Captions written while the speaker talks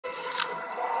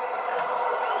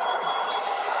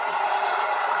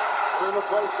in the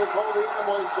place they call the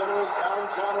Amway Center in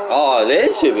downtown Orlando. Oh,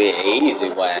 this should be an easy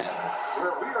win.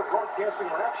 Where we are broadcasting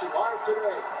our action live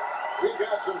today. We've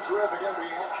got some terrific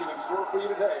NBA action in store for you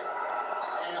today.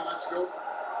 And let's go.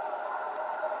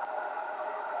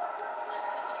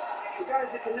 You guys,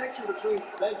 the connection between...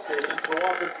 Thanks, David. So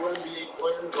often for NBA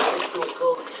players, a high school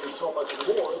coach is so much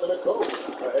more than a coach.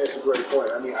 It's a great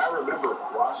point. I mean, I remember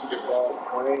watching the ball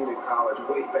playing in college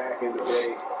way back in the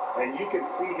day, and you can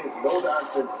see his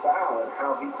no-nonsense style and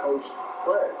how he coached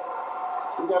Fred.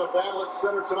 We got a battle at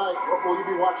center tonight. What will you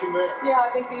be watching there? Yeah, I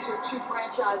think these are two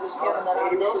franchises, Kevin, that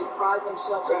obviously pride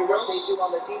themselves on what they do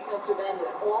on the defensive end.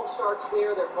 It all starts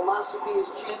there. Their philosophy is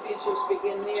championships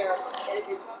begin there. And if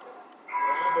you're talking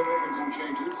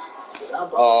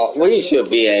we should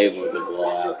be able to go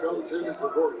out. And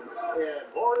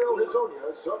Mario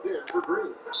Hezonja subbed in for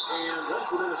Green. And then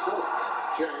for Minnesota,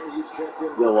 Chang, he's checked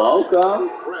in. You're welcome.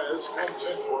 Perez comes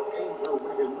in for Andrew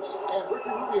Wiggins. And Ricky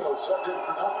Rubio subbed in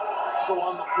for Nine. So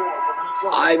on the floor for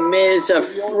Minnesota. I miss a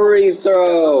free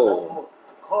throw.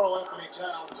 Carl Anthony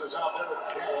Towns is out there with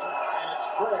Chang. And it's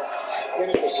Perez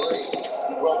into the three.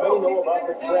 Well, many know about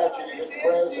the tragedy that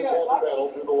Perez has had to battle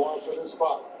through the loss of his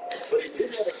father. But he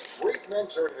did have a great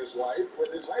mentor in his life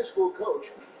with his high school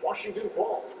coach, Washington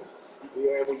Falls.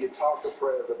 Yeah, when you talk to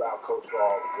Perez about Coach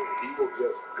Falls, he will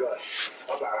just gush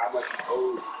about how much he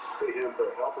owes to him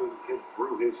for helping him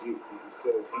through his youth. He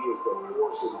says he is the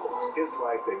force in his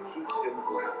life that keeps him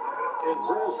grounded. And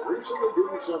Perez recently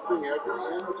doing something every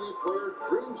NBA player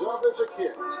dreams of as a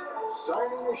kid,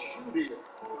 signing a shoe deal.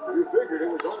 You figured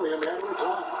it was only a matter of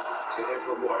time. And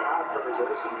from what I've heard, there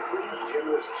were some pretty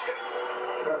generous checks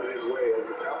coming his way, as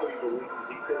the company believes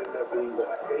he could end up being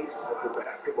the face of the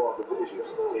basketball division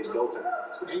in no time.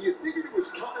 And you figured it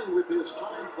was coming with his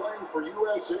time playing for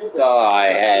USA.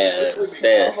 I had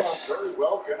assists. A very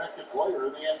well-connected player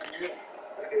in the NBA.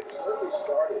 It certainly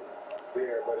started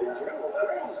there, but in general,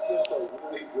 Perez is just a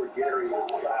really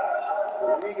gregarious guy.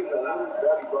 The league is a little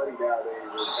buddy-buddy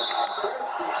nowadays, and Perez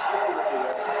keeps playing in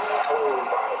the whole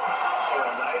environment. And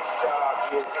a nice job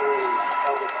here early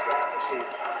of establishing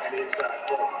an inside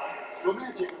presence. The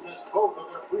Magic have missed both of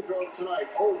their free throws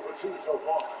tonight, 0 for 2 so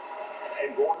far.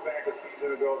 And going back a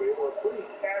season ago, they were a pretty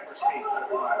average team at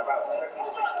the line, about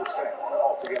 76%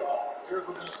 altogether. Here's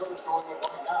what Minnesota's going with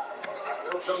right now.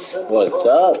 What's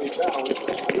up?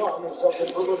 Young is something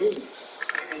for Levine.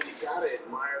 And you gotta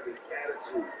admire the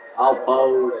attitude. I'll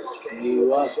post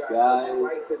you up, guys.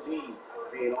 Despite the knee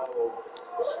being all over.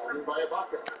 Screen by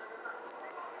Ibaka.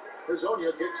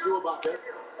 Hezonja kicks to Ibaka.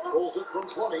 Pulls it from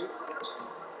 20.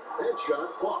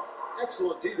 Headshot blocked.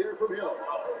 Excellent D there from Hill.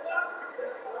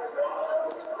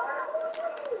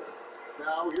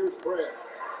 Now here's Perez.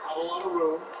 Not a lot of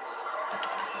room.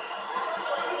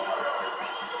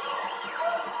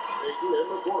 Baker in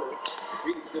the corner.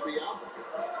 Beats to Beyond.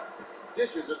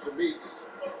 Dishes it to Meeks.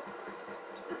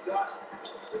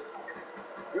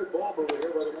 Good ball over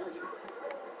here by the Magic.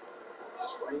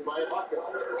 Swing by Ibaka.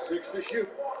 6 to shoot.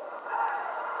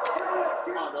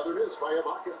 Another miss by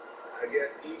Ibaka. I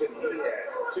guess even he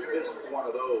has to miss one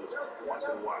of those once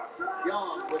in a while.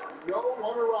 Young with no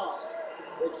one around.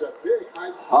 It's a big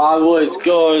high. I was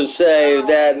going to say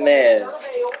that miss.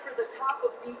 Survey over the top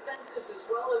of defenses as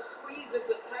well as squeeze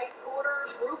into tight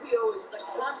quarters. Rubio is the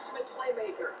consummate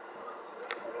playmaker.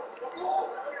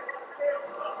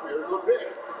 Here's the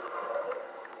pick.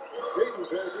 Payton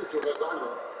passes to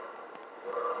Hezonja.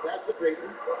 Back to Payton.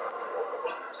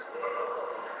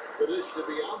 The dish to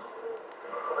Beyond.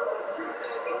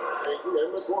 Baker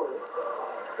in the corner.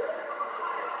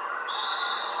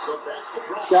 The basket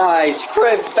drop. Guys,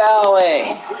 quit fouling.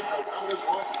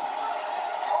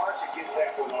 Hard to get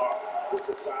that one off with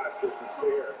the size difference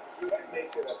there. That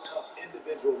makes it a tough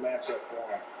individual matchup for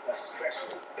him,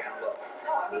 especially down low.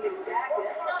 No, I mean, exactly.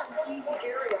 That's not an easy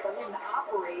area for him to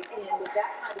operate in with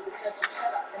that kind of defensive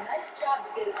setup. A nice job to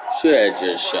get it. Should have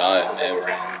just shot him that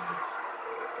round.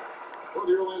 For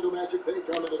the Orlando Magic, they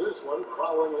come into this one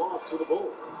following a loss to the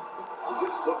Bulls.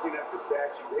 Just looking at the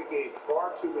stats, they gave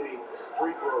far too many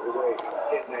free throws away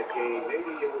in that game.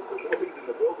 Maybe it was the boys in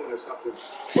the building or something,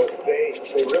 but they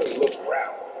really looked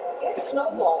proud. It's a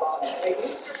snowball on them. They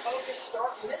lose their focus,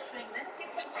 start missing, then it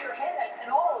gets into your head,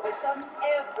 and all of a sudden,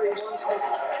 everyone's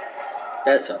missing.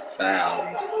 That's a foul.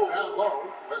 Down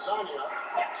low, Hezonja,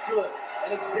 that's good,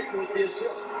 and it's Payton with the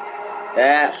assist.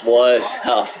 That was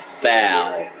a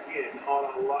foul. Again,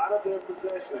 on a lot of their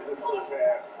possessions this first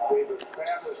half, they've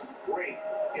established great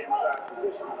inside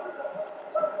position.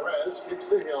 Perez kicks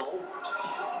to Hill.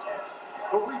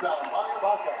 The rebound by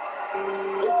Ibaka.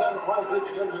 It's on the front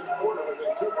pitch into his quarter, but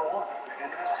they 2 for 1.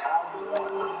 And that's how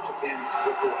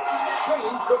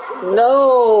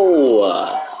No,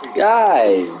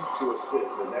 guys. To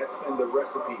assist, and that's been the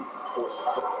recipe for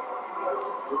success.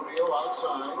 Rubio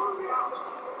outside.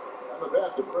 And the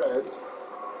pass to Perez.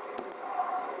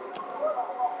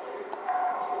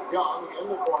 Young in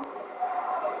the corner.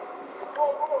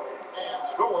 And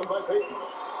stolen by Peyton.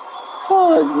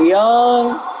 Fuck, Young.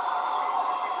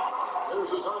 There's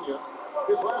Azania.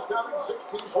 His last outing,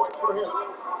 16 points for him.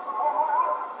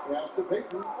 Pass to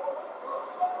Peyton.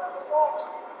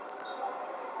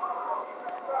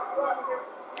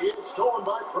 It's stolen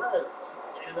by Perez.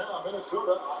 And now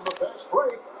Minnesota on the fast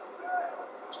break.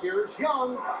 Here's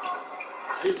Young.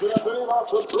 He's it up and in off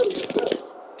the pretty assist.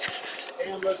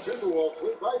 And the Timberwolves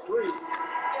lead by 3. Yeah,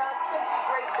 it's simply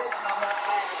great vision on that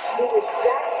pass. Knew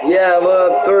exactly. Yeah, we're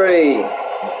up 3.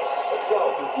 Let's go.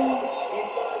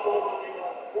 These guys are relying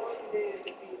on one man to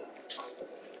beat them.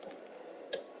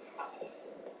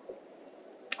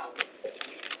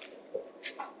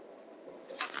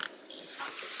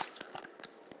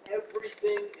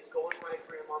 Everything is going right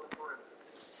for him on the perimeter.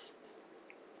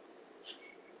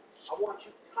 I want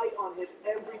you tight on him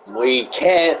every time. We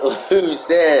can't lose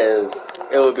this.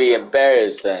 It would be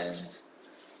embarrassing.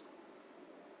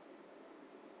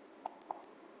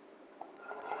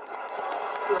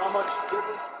 How much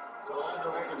different? So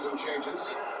they're making some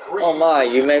changes. Oh my,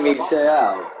 you made me sit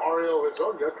out. Mario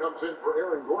Hezonja comes in for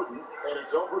Aaron Gordon, and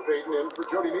it's Elmer Payton in for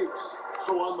Jody Meeks.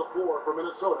 So on the floor for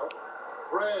Minnesota,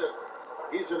 Fred,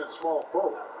 he's in a small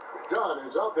forward. Dunn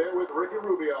is out there with Ricky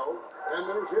Rubio, and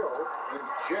there's Hill, and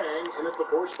Jang in at the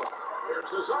 4 spot. There's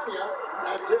Azania.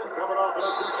 That's it, coming off an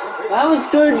assist from Payton. That was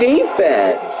good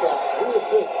defense. 3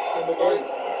 assists in the game.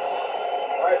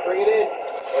 All right, bring it in.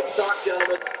 Let's talk,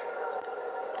 gentlemen.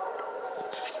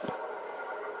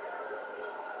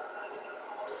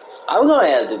 I'm gonna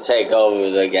have to take over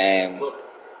the game. Look,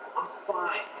 I'm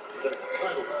fine.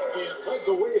 And led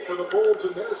the way for the Bulls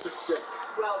in their success.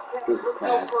 Well, Kevin, look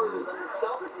no further than the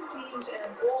Celtics teams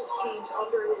and Bulls teams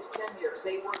under his tenure.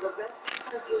 They were the best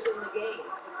defenses in the game.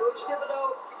 Coach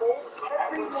Thibodeau holds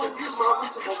everyone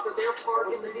responsible for their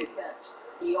part in the defense.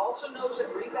 He also knows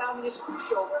that rebounding is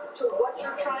crucial to what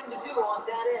you're trying to do on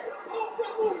that end.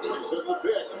 He's at the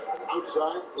pick.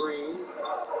 Outside, Green.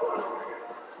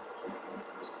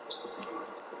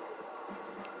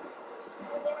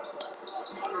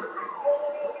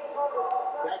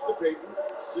 Back to Peyton.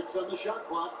 6 on the shot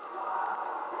clock.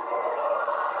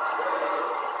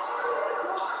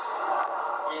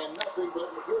 And nothing but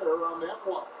error on that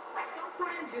one.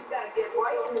 Sometimes you've got to get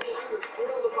right in the shooter's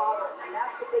grill to bother him, and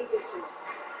that's what they did to him.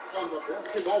 And the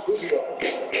basketball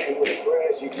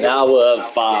video. Now we're up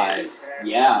 5.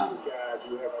 Yeah. These guys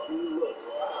who have few looks at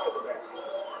the basket.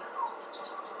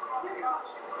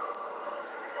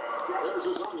 There's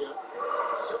Azania.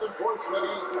 7 points in the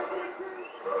game.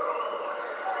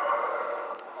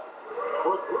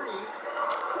 For 3.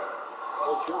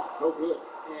 A shot, no good.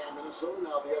 And Minnesota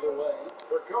now the other way.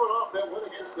 They're coming off that win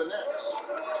against the Nets.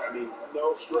 I mean,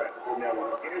 no stress in that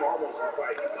one. It almost looked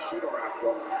like the shoot around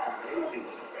goal. Amazing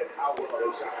at how well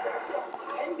they shot that ball.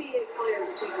 NBA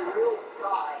players take a real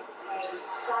pride in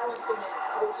silencing an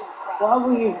opposing crowd. Why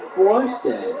would you force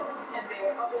it? And they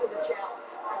were up to the challenge.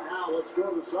 Now let's go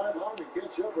to the sideline and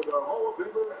catch up with our Hall of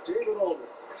Famer, David Aldridge.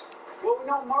 Well, we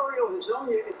know Mario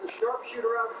Hezonja is a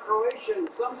sharpshooter out of Croatia, and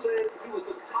some say he was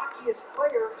the cockiest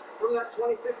player from that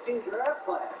 2015 draft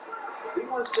class. He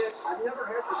once said, "I've never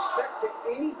had respect to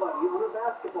anybody on a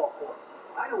basketball court.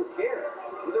 I don't care.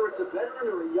 Whether it's a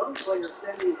veteran or a young player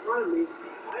standing in front of me,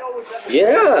 I always have to."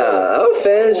 Yeah, I'll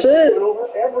finish it.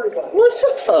 Everybody. What's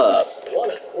up? What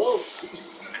a quote.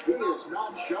 He is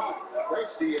not shot.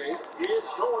 Thanks, D.A. It's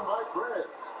stolen by Perez.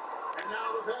 And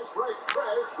now the fast break.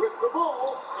 Perez with the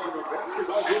ball. And the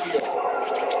basketball video.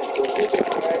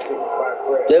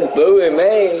 They're booing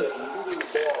me.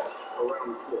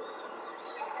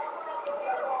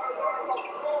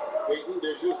 Peyton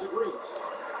dishes to Green.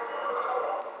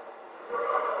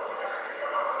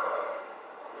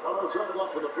 Almost settled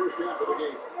up for the first half of the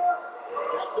game.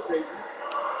 Back to Peyton.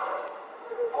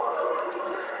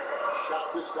 Shot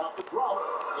to stop the drought.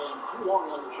 And too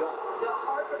long on the shot. It's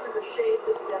hard for them to shave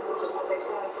this deficit when they've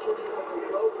had shooting such a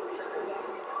low percentage.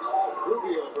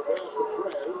 Rubio for pass to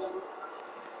Perez.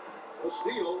 A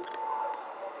steal.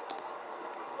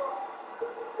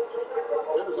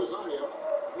 There's Azania.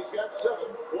 He's got 7.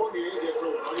 Fournier gets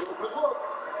a wide open look.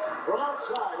 From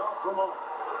outside, off the mark.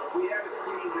 We haven't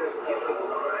seen them get to the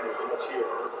line as much here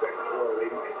in the second quarter. They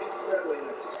might be settling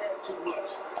a tad too much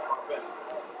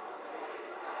offensively.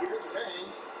 Here's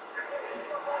Tang.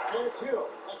 And it's Hill.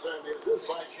 That time the assist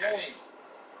by Jang.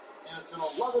 And it's an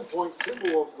 11-point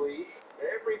Timberwolves lead.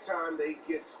 Every time they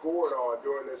get scored on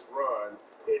during this run,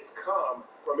 it's come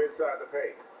from inside the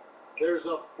paint. There's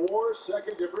a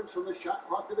 4-second difference from the shot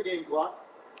clock to the game clock.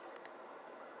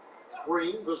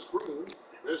 Green, the screen.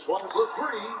 This one for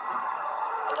three.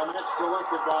 And that's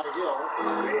collected by Hill.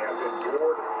 They have been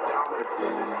more dominant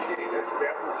in this game. That's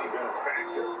definitely been a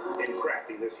factor in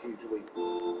cracking this huge lead.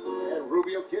 And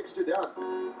Rubio kicks to Dunn.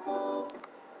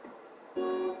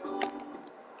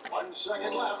 1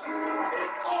 second left.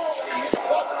 And the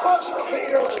buzzer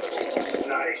beater.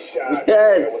 Nice shot.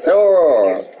 Yes,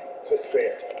 sir. To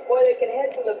spare. Boy, they can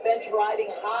head to the bench riding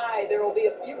high. There will be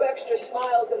a few extra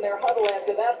smiles in their huddle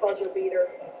after that buzzer beater.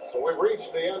 So we've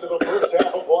reached the end of the first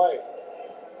half of play.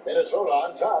 Minnesota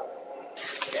on top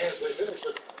as they finish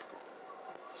it.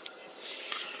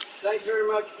 Thanks very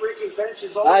much, Ricky. Bench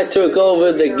is I took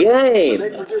over the When game. they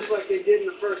produce like they did in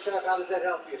the first half, how does that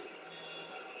help you?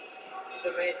 It's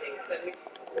amazing.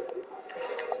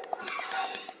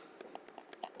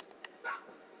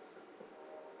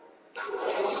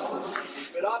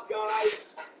 Keep it up,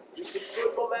 guys. You can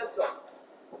build momentum.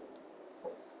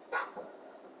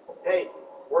 Hey,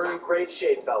 we're in great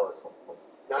shape, fellas.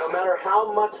 Now, no matter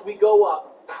how much we go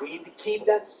up, we need to keep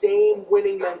that same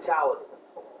winning mentality.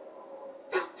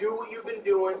 Just do what you've been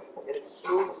doing, and it's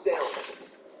smooth sailing.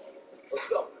 Let's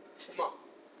go. Come on.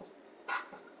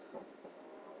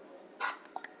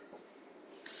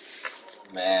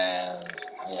 Man,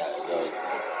 I gotta go to the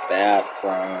And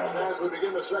bathroom. as we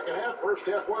begin the second half, first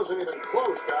half wasn't even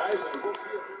close, guys. And we'll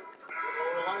see if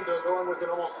Orlando going with an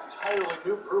almost entirely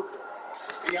new group.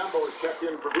 Diambo is checked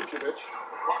in for Vucevic.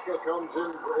 Baca comes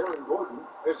in for Aaron Gordon.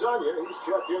 Azania, he's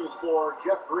checked in for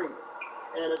Jeff Green.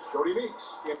 And it's Jody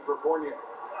Meeks in for Fournier.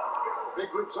 Big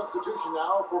group substitution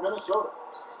now for Minnesota.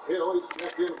 Hill, he's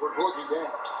checked in for Gorgie Dan.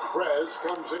 Trez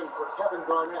comes in for Kevin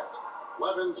Garnett.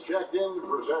 Levin's checked in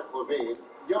for Zach LaVine.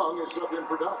 Young is subbed in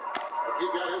for Dunn. He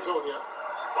got his own yet.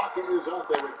 Baca is out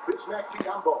there with Bismack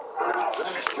Diambo.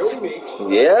 That's Jody Meeks.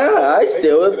 Yeah, I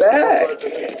steal it back.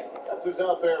 That's who's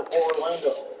out there for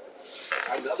Orlando.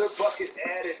 Another bucket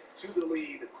added to the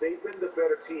lead. They've been the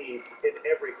better team in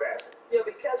every facet.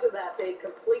 Because of that, they've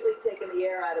completely taken the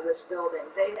air out of this building.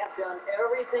 They have done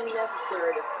everything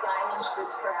necessary to silence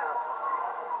this crowd.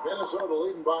 Minnesota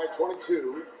leading by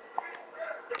 22.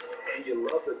 And you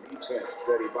love the defense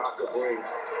that Ibaka brings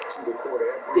to the court.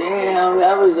 Damn,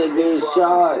 that was a good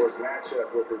shot. His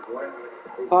matchup with his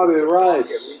length. Bobby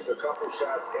Rice. At least a couple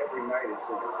shots every night, it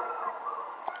seems.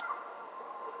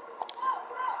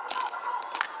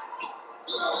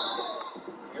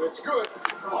 And it's good.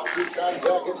 Two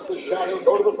contact hits the shot. He'll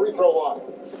go to the free throw line.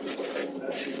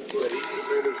 But each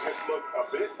defender just look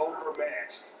a bit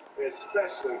overmatched,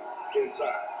 especially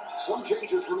inside. Some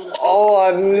changes for Minnesota. Oh,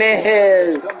 I Comes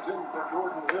missed. in for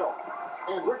Jordan Hill.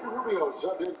 And Ricky Rubio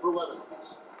subbed in for Levin.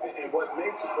 And what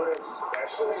makes Prince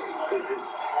special is his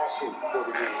passion for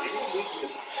the game. Any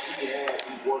weakness he has,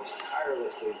 he works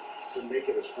tirelessly to make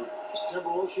it a streak.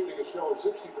 Timberwolves shooting a stellar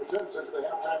 60% since the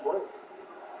halftime break.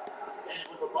 And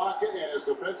with Ibaka and his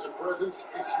defensive presence,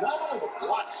 it's not only the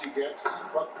blocks he gets,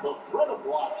 but the threat of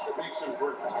blocks that makes him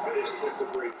great. That's a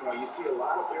great point. You see a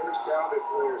lot of very talented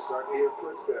players starting to hear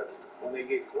footsteps when they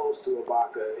get close to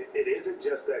Ibaka. It isn't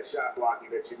just that shot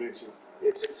blocking that you mentioned.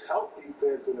 It's his help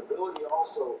defense and ability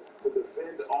also to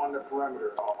defend on the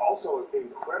perimeter. Also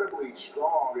incredibly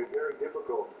strong and very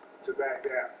difficult to back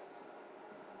down.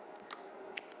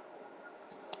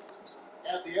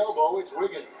 At the elbow, it's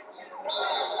Wiggins.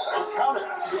 And count it.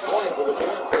 2 points for the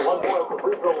team for 1 more at the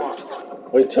free throw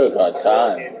line. We took our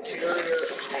time. Interior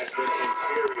has been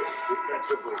inferior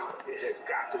defensively. It has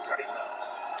got to tighten up.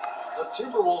 The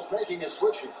Timberwolves making a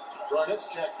switching. Garnett's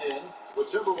checked in. The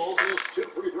Timberwolves missed 2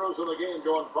 free throws in the game,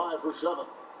 going 5 for 7.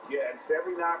 Yeah, and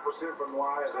 79% from the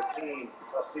line as a team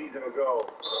a season ago.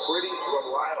 Pretty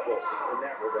reliable in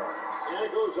that regard. And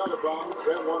it goes out of bounds.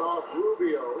 That one off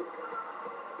Rubio.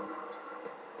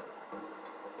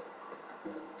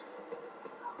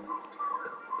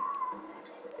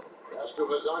 Pass to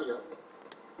Lasagna.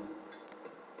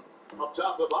 Up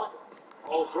top the bucket.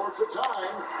 All sorts of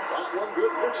time. That one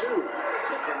good for 2.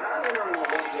 And not entering the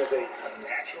league as a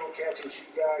natural catch and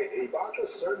shoot guy, Ibaka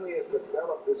certainly has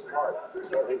developed this part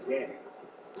of his game.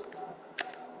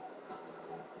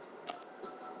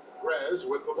 Trez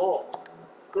with the ball.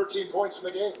 13 points in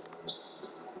the game.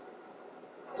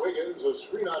 Wiggins, a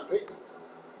screen on Peyton.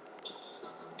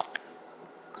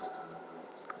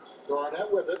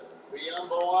 Garnett with it.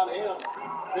 Biombo on him.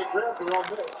 They grab their own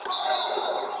miss.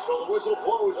 So the whistle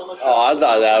blows on the shot. Oh, I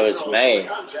thought that was me.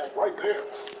 Contact right there.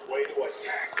 Way to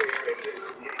attack. They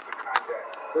yank the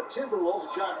contact. The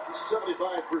Timberwolves shot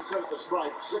 75% at the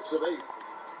stripe, 6 of 8.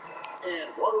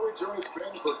 And what a return it's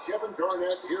been for Kevin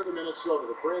Garnett here to Minnesota,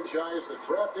 the franchise that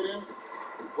drafted him,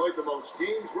 who played the most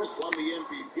games with, won the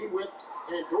MVP with,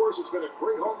 and Doris, it's been a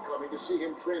great homecoming to see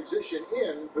him transition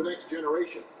in the next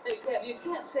generation. Hey, Kev, you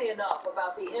can't say enough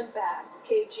about the impact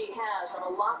KG has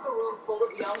on a locker room full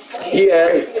of young players.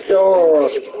 Yes, sure.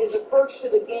 His approach to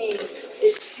the game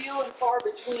is few and far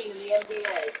between in the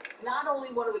NBA. Not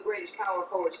only one of the greatest power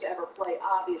forwards to ever play,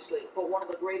 obviously, but one of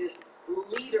the greatest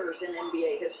leaders in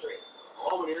NBA history.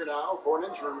 Allman here now for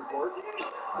an injury report.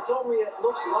 He told me it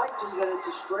looks likely that it's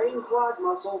a strained quad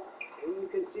muscle, and you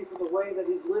can see from the way that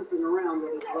he's limping around that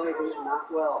his leg is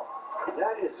not well.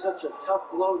 That is such a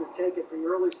tough blow to take at the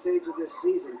early stage of this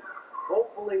season.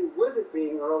 Hopefully, with it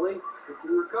being early, he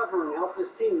can recover and help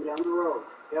his team down the road.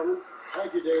 Kevin?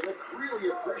 Thank you, David. Really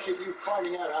appreciate you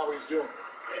finding out how he's doing.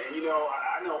 And you know,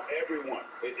 I know everyone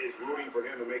is rooting for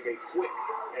him to make a quick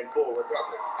and full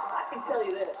recovery. I can tell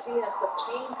you this, he has the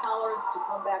pain tolerance to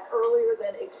come back earlier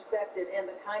than expected, and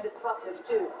the kind of toughness,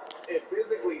 too. And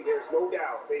physically, there's no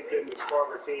doubt they've been the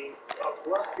stronger team. A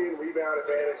 +10 rebound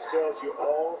advantage tells you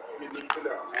all you need to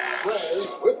know.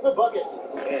 Prez with the bucket.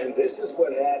 And this is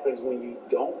what happens when you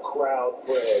don't crowd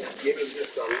Fred. Give him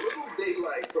just a little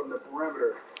daylight from the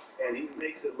perimeter, and he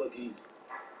makes it look easy.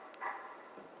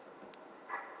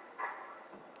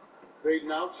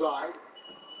 Payton outside.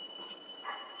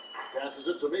 Passes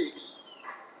it to Meeks.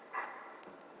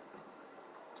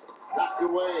 Knocked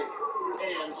away.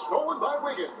 And stolen by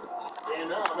Wiggins.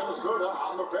 And now Minnesota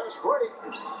on the fast break.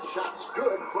 Shots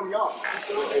good from Young.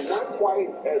 And not quite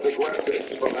as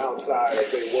aggressive from outside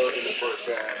as they were in the first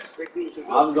half.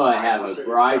 I'm going to have a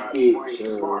bright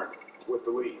future. Smart with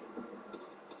the lead.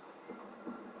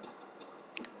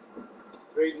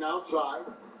 Payton outside.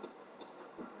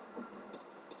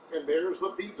 And there's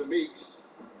the feed to Meeks.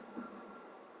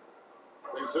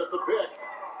 They set the pick.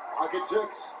 Pocket 6.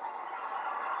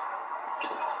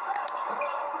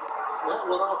 That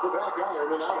went off the back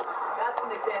iron and out. That's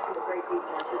an example of great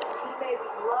defense. His teammates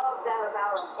love that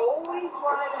about him. Always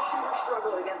why the shooter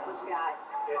struggle against this guy.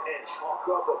 And chalk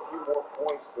up a few more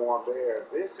points for him there.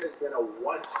 This has been a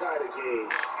one-sided game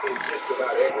in just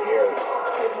about every area.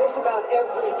 In just about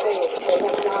every phase, they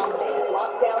have dominated.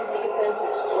 Lockdown defense,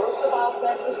 explosive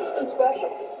offense. This has been special.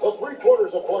 The 3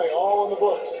 quarters of play all in the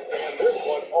books. And this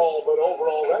one all but over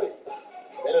already.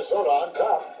 Minnesota on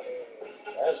top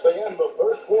as they end the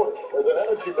 3rd quarter with an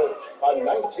energy boost, a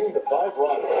 19-5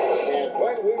 run. And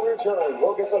when we return,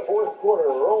 we'll get the 4th quarter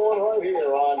rolling right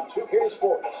here on 2K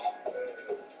Sports.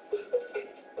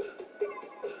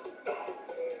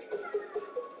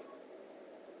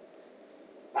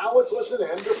 Now let's listen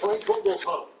in to Frank Vogel's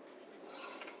huddle.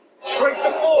 Break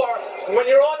the floor. When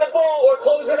you're on the ball or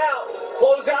close it out.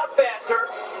 Close out faster.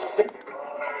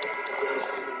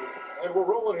 And we're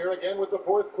rolling here again with the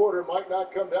 4th quarter. Might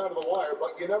not come down to the wire,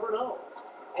 but you never know.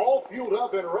 All fueled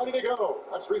up and ready to go.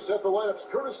 Let's reset the lineups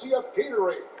courtesy of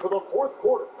Gatorade for the 4th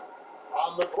quarter.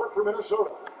 On the court for Minnesota,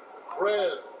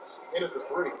 Prez in at the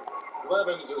 3.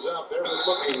 Levens is out there with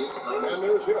looking, and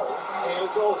there's Hill, and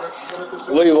it's Aldridge in at the 6.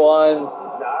 We won.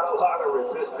 Not a lot of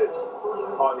resistance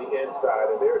on the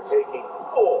inside, and they're taking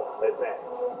full advantage.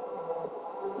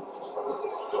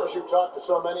 Of course, you've talked to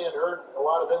so many and heard a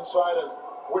lot of insight on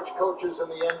which coaches in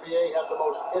the NBA have the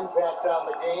most impact on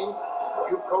the game.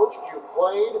 You've coached, you've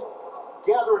played.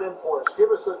 Gather it in for us.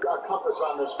 Give us a compass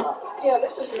on this topic. Yeah,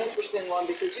 this is an interesting one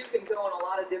because you can go in a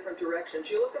lot of different directions.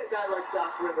 You look at a guy like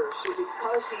Doc Rivers, who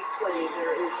because he played,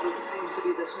 seems to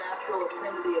be this natural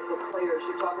affinity of the players.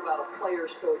 You talk about a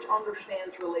player's coach,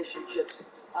 understands relationships,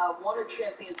 won a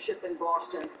championship in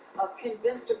Boston,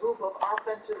 convinced a group of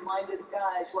offensive-minded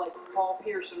guys like Paul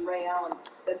Pierce and Ray Allen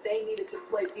that they needed to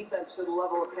play defense to the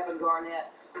level of Kevin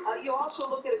Garnett. You also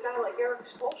look at a guy like Eric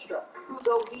Spoelstra, who,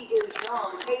 though he is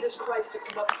young, paid his price to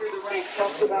come up through the ranks.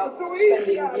 Talks about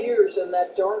spending years in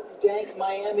that dark, dank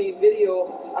Miami video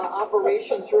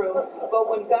operations room. But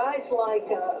when guys like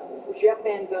Jeff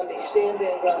Van Gundy, Stan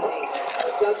Van Gundy,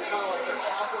 Doug Collins are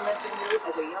complimenting you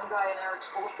as a young guy in Eric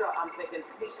Spoelstra, I'm thinking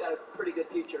he's got a pretty good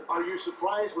future. Are you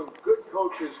surprised when good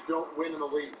coaches don't win in the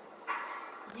league?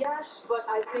 Yes, but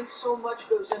I think so much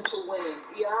goes into winning.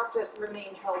 You have to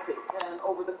remain healthy, and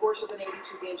over the course of an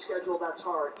 82-game schedule, that's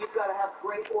hard. You've got to have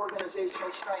great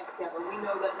organizational strength, Kevin. We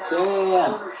know that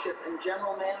now ownership and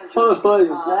general managers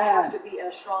have to be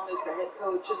as strong as the head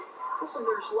coach. And listen,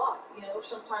 there's luck. You know,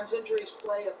 sometimes injuries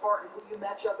play a part in who you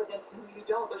match up against and who you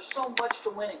don't. There's so much to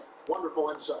winning. Wonderful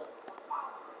insight.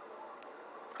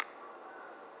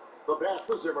 The pass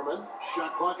to Zimmerman.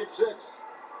 Shot clock at 6.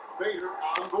 Vader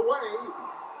on the way.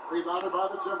 Rebounded by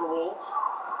the Timberwolves.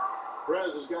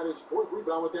 Perez has got his 4th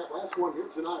rebound with that last one here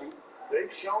tonight.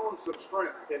 They've shown some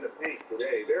strength in the paint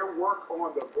today. Their work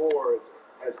on the boards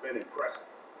has been impressive.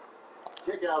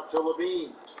 Kick out to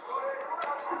Levine.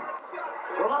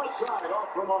 From outside, off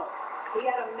the mark. He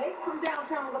had a make from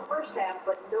downtown in the first half,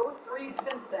 but no threes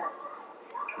since then.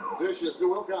 Dishes to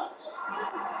Wilcox.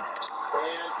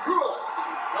 And good.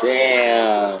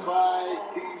 Damn.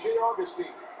 By TJ Augustine.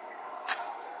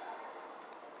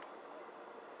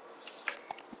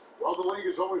 Well, the league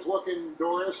is always looking,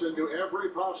 Doris, into every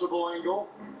possible angle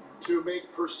to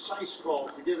make precise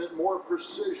calls, to give it more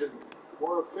precision,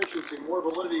 more efficiency, more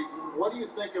validity. What do you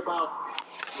think about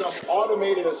some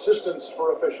automated assistance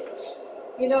for officials?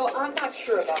 You know, I'm not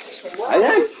sure about this one. What I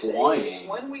like would say is 20.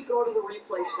 when we go to the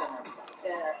replay center,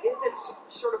 if it's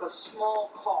sort of a small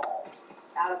call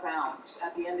out of bounds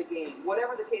at the end of the game,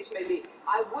 whatever the case may be,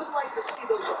 I would like to see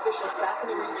those officials back in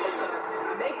the replay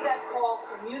center make that call,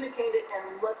 communicate it,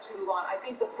 and let's move on. I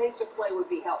think the pace of play would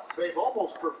be helpful. They've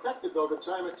almost perfected, though, the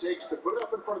time it takes to put it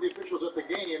up in front of the officials at the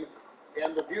game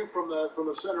and the view from the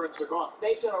center and Sagan.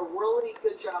 They've done a really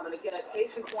good job, and again, a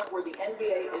case in point where the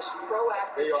NBA is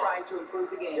proactive trying to improve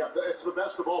the game. Yeah, it's the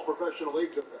best of all professional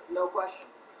leagues up there. No question.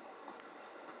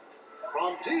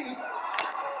 From deep.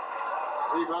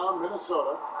 Rebound,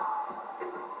 Minnesota.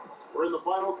 We're in the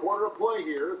final quarter of play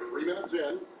here, 3 minutes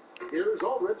in. Here's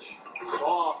Aldrich.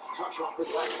 Soft touch off the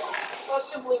glass. Well,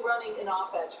 simply running in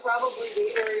offense, probably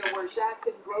the area where Zach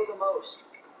can grow the most.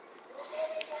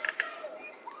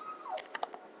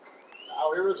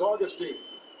 Now here is Augustine.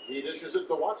 He dishes it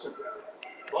to Watson.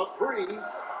 But free.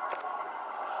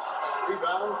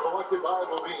 Rebound collected by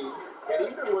Levine.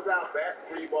 And even without that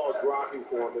 3-ball dropping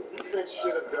for him, the defense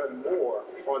should have done more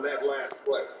on that last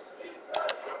play.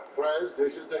 Perez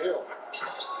dishes to Hill.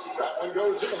 That one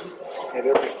goes in. And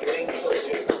they're beginning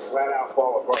to just flat out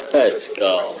fall apart. Let's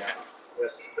go.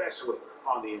 Especially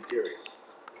on the interior.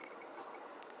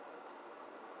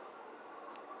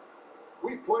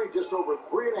 We've played just over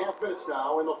 3.5 minutes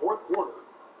now in the 4th quarter.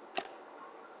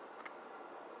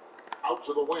 Out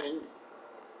to the wing.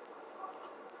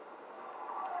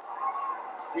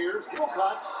 Here's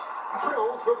Wilcox.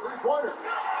 Drills the 3-pointer.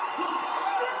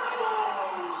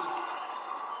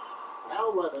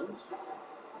 Now Levens.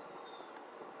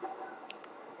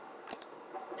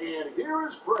 And here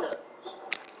is Perez.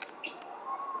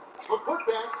 The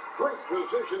putback. Great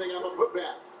positioning on the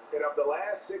putback. And of the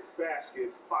last 6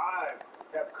 baskets, 5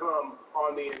 have come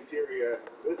on the interior.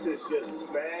 This is just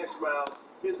smash mouth,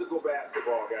 physical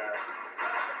basketball, guys.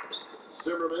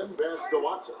 Zimmerman, pass to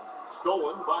Watson.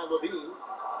 Stolen by Levine.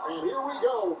 And here we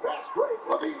go. Fast break.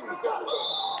 Levine's got it.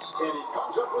 And he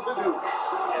comes up with the deuce.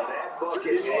 And that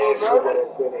bucket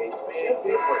has been a big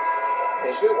difference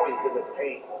in points in the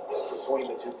paint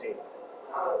between the two teams.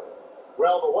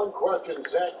 Well, the one question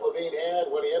Zach Levine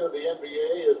had when he entered the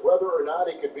NBA is whether or not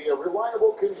he could be a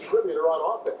reliable contributor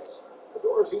on offense. Of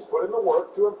course, he's put in the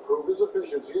work to improve his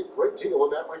efficiency a great deal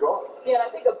in that regard. Yeah, and I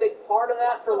think a big part of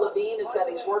that for Levine is that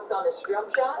he's worked on his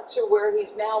jump shot to where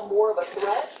he's now more of a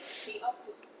threat.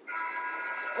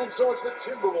 And so it's the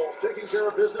Timberwolves taking care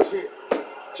of business here.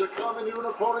 To come into an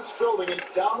opponent's building and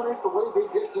dominate the way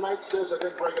they did tonight says, I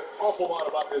think, Greg, an awful lot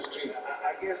about this team.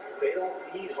 I guess they don't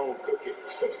need home cooking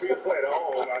to feel at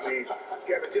home. I mean,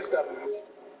 Kevin, just a